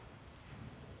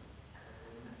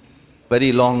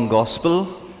very long gospel,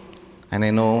 and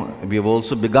I know we have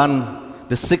also begun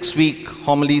the 6-week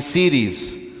homily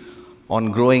series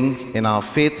on growing in our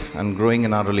faith and growing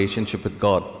in our relationship with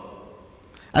God.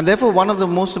 And therefore, one of the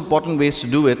most important ways to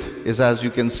do it is, as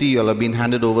you can see, you all have been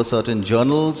handed over certain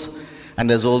journals, and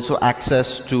there's also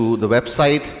access to the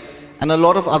website and a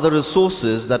lot of other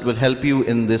resources that will help you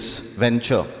in this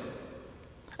venture.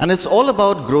 And it's all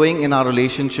about growing in our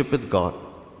relationship with God,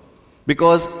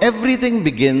 because everything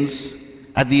begins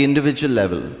at the individual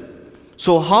level.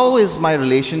 So how is my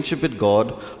relationship with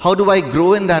God? How do I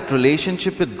grow in that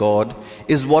relationship with God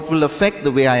is what will affect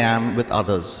the way I am with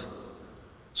others.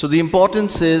 So the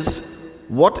importance is,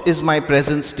 what is my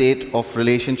present state of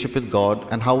relationship with God,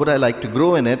 and how would I like to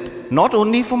grow in it, not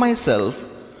only for myself,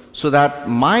 so that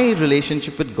my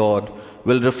relationship with God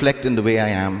will reflect in the way I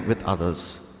am with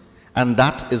others. And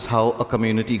that is how a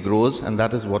community grows, and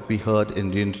that is what we heard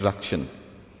in the introduction.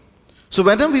 So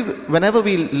whenever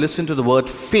we listen to the word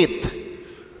faith,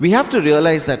 we have to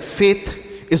realize that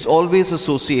faith is always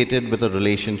associated with a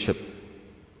relationship.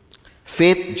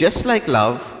 Faith, just like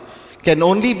love, can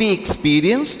only be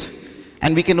experienced,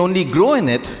 and we can only grow in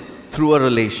it through a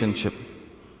relationship.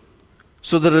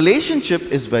 So the relationship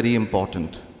is very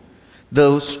important.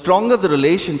 The stronger the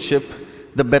relationship,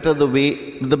 the better the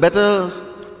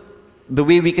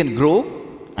way we can grow,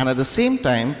 and at the same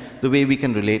time, the way we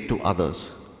can relate to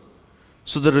others.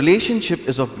 So the relationship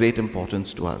is of great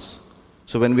importance to us.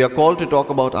 So when we are called to talk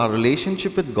about our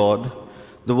relationship with God,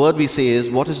 the word we say is,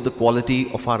 what is the quality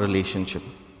of our relationship?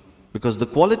 Because the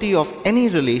quality of any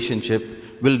relationship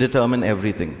will determine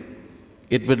everything.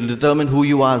 It will determine who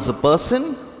you are as a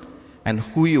person and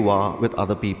who you are with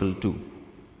other people too.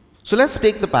 So let's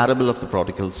take the parable of the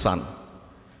prodigal son.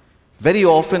 Very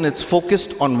often it's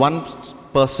focused on one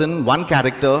person, one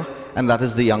character, and that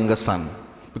is the younger son.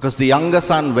 Because the younger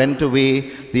son went away,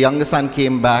 the younger son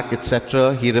came back,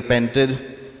 etc. He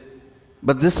repented.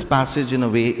 But this passage, in a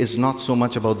way, is not so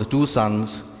much about the two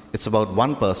sons. It's about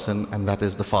one person, and that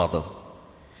is the Father.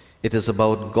 It is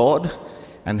about God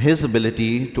and His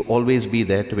ability to always be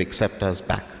there to accept us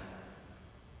back.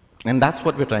 And that's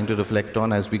what we're trying to reflect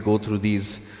on as we go through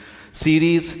these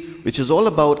series, which is all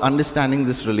about understanding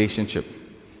this relationship.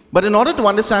 But in order to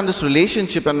understand this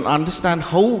relationship and understand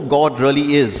how God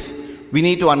really is, we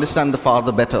need to understand the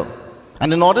Father better.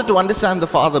 And in order to understand the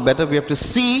Father better, we have to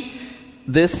see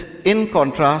this in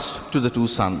contrast to the two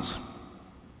sons.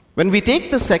 When we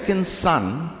take the second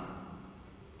son,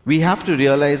 we have to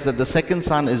realize that the second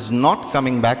son is not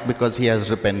coming back because he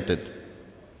has repented.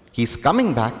 He's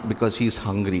coming back because he's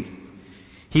hungry.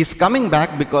 He's coming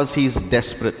back because he's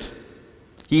desperate.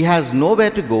 He has nowhere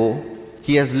to go.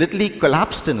 He has literally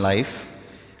collapsed in life,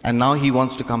 and now he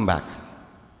wants to come back.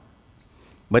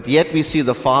 But yet we see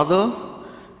the Father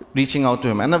reaching out to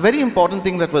him. And a very important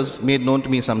thing that was made known to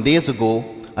me some days ago,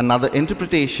 another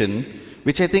interpretation,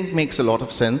 which I think makes a lot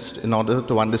of sense in order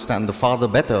to understand the Father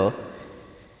better,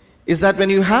 is that when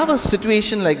you have a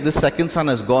situation like the second son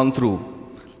has gone through,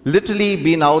 literally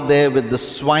been out there with the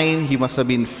swine, he must have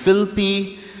been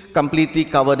filthy, completely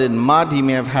covered in mud, he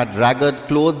may have had ragged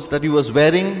clothes that he was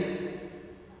wearing,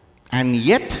 and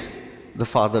yet the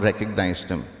Father recognized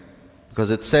him. Because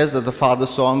it says that the Father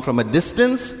saw him from a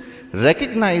distance,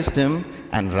 recognized him,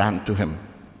 and ran to him.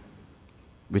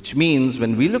 Which means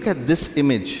when we look at this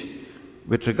image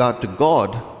with regard to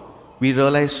God, we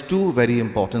realize two very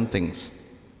important things.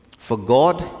 For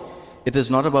God, it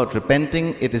is not about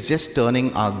repenting, it is just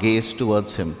turning our gaze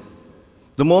towards Him.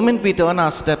 The moment we turn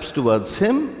our steps towards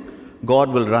Him, God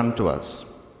will run to us.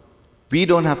 We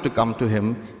don't have to come to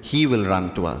Him, He will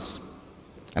run to us.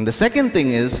 And the second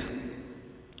thing is,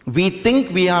 we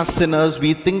think we are sinners,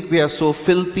 we think we are so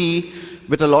filthy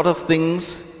with a lot of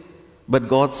things, but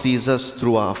God sees us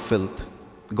through our filth.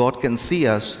 God can see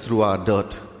us through our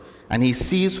dirt, and He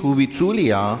sees who we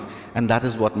truly are, and that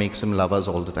is what makes Him love us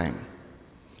all the time.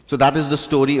 So that is the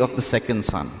story of the second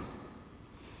son.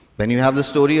 Then you have the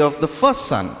story of the first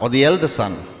son, or the elder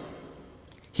son.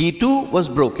 He too was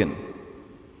broken,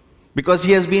 because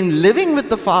he has been living with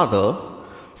the father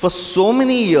for so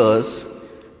many years,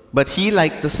 but he,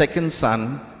 like the second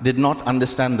son, did not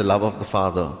understand the love of the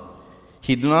father.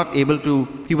 He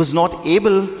was not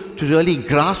able to really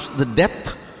grasp the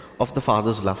depth of the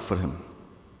father's love for him.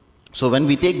 So when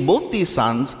we take both these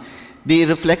sons, they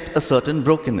reflect a certain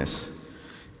brokenness.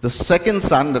 The second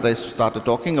son that I started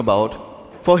talking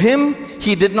about, for him,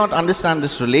 he did not understand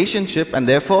this relationship, and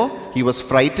therefore he was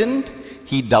frightened,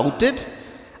 he doubted,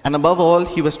 and above all,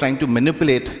 he was trying to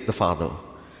manipulate the father,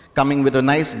 coming with a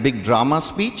nice big drama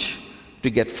speech to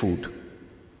get food.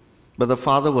 But the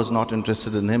father was not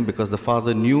interested in him, because the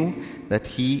father knew that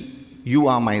he you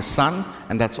are my son,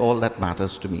 and that's all that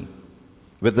matters to me.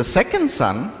 With the second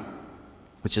son,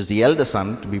 which is the elder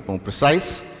son, to be more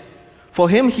precise, for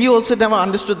him, he also never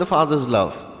understood the father's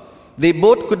love. They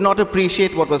both could not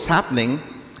appreciate what was happening,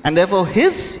 and therefore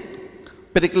his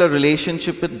particular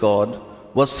relationship with God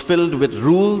was filled with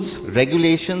rules,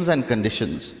 regulations, and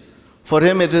conditions. For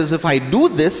him, it is, if I do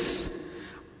this,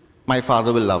 my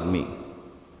father will love me.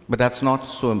 But that's not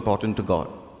so important to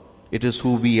God. It is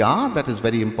who we are that is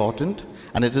very important,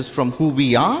 and it is from who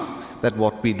we are that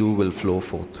what we do will flow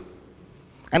forth.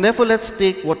 And therefore, let's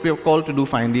take what we are called to do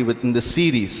finally within this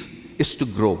series, is to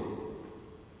grow.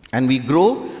 And we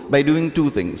grow by doing two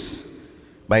things,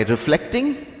 by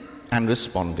reflecting and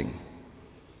responding.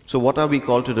 So what are we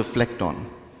called to reflect on?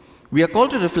 We are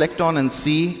called to reflect on and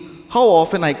see how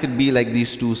often I could be like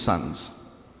these two sons.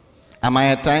 Am I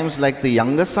at times like the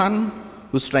younger son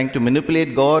who's trying to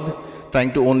manipulate God,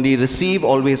 trying to only receive,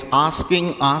 always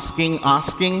asking,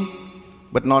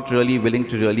 but not really willing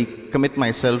to really commit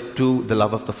myself to the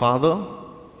love of the Father?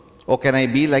 Or can I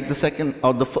be like the second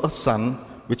or the first son,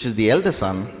 which is the elder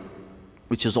son,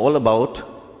 which is all about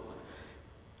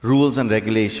rules and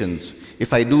regulations?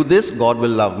 If I do this, God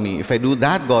will love me. If I do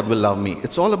that, God will love me.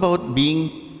 It's all about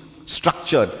being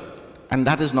structured, and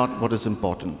that is not what is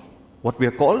important. What we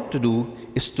are called to do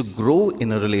is to grow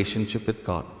in a relationship with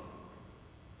God.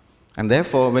 And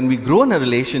therefore, when we grow in a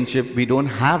relationship, we don't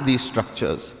have these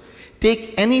structures.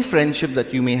 Take any friendship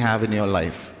that you may have in your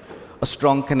life, a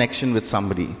strong connection with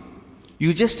somebody.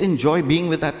 You just enjoy being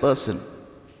with that person.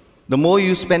 The more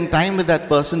you spend time with that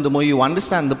person, the more you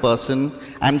understand the person,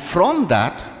 and from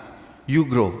that, you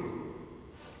grow.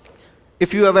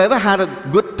 If you have ever had a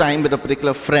good time with a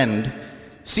particular friend,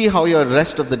 see how your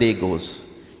rest of the day goes.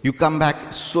 You come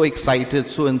back so excited,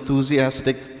 so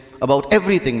enthusiastic about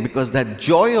everything, because that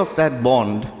joy of that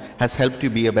bond has helped you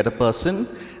be a better person,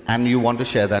 and you want to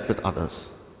share that with others.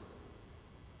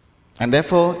 And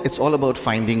therefore, it's all about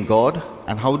finding God.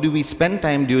 And how do we spend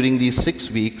time during these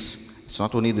 6 weeks? It's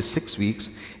not only the 6 weeks,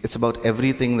 it's about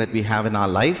everything that we have in our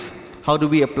life. How do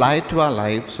we apply it to our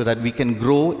life so that we can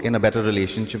grow in a better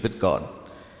relationship with God?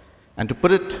 And to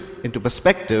put it into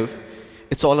perspective,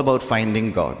 it's all about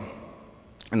finding God.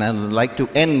 And I would like to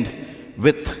end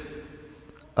with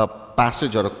a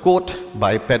passage or a quote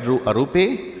by Pedro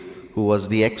Arrupe, who was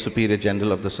the ex-Superior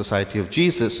General of the Society of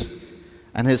Jesus.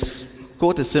 And his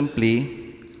quote is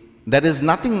simply, "There is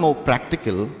nothing more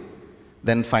practical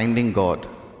than finding God,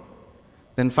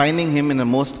 than finding Him in a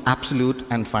most absolute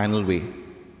and final way.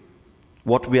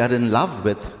 What we are in love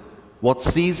with, what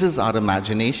seizes our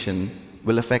imagination,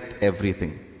 will affect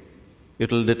everything.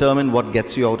 It will determine what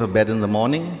gets you out of bed in the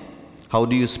morning, how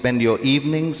do you spend your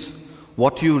evenings,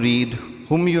 what you read,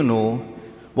 whom you know,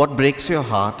 what breaks your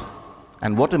heart,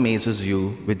 and what amazes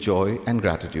you with joy and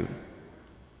gratitude.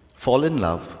 Fall in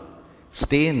love,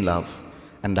 stay in love,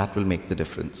 and that will make the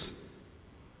difference."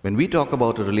 When we talk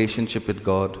about a relationship with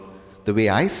God, the way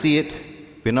I see it,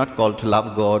 we're not called to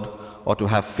love God or to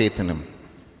have faith in Him.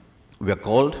 We are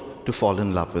called to fall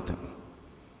in love with Him.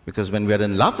 Because when we are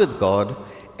in love with God,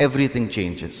 everything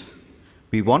changes.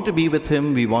 We want to be with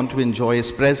Him, we want to enjoy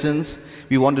His presence,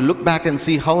 we want to look back and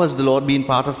see how has the Lord been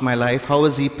part of my life, how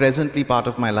is He presently part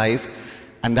of my life,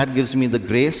 and that gives me the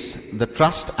grace, the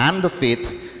trust, and the faith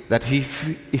that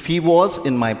if He was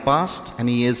in my past and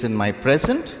He is in my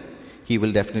present, He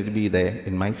will definitely be there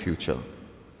in my future.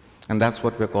 And that's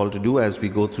what we're called to do as we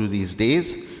go through these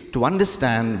days, to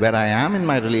understand where I am in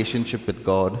my relationship with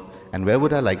God and where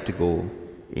would I like to go.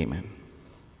 Amen.